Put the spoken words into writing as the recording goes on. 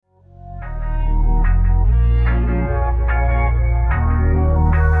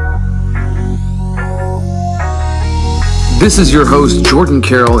This is your host, Jordan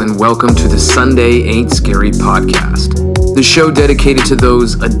Carroll, and welcome to the Sunday Ain't Scary podcast, the show dedicated to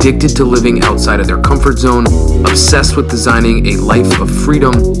those addicted to living outside of their comfort zone, obsessed with designing a life of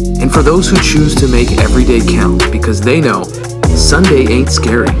freedom, and for those who choose to make every day count because they know Sunday ain't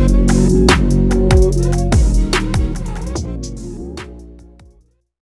scary.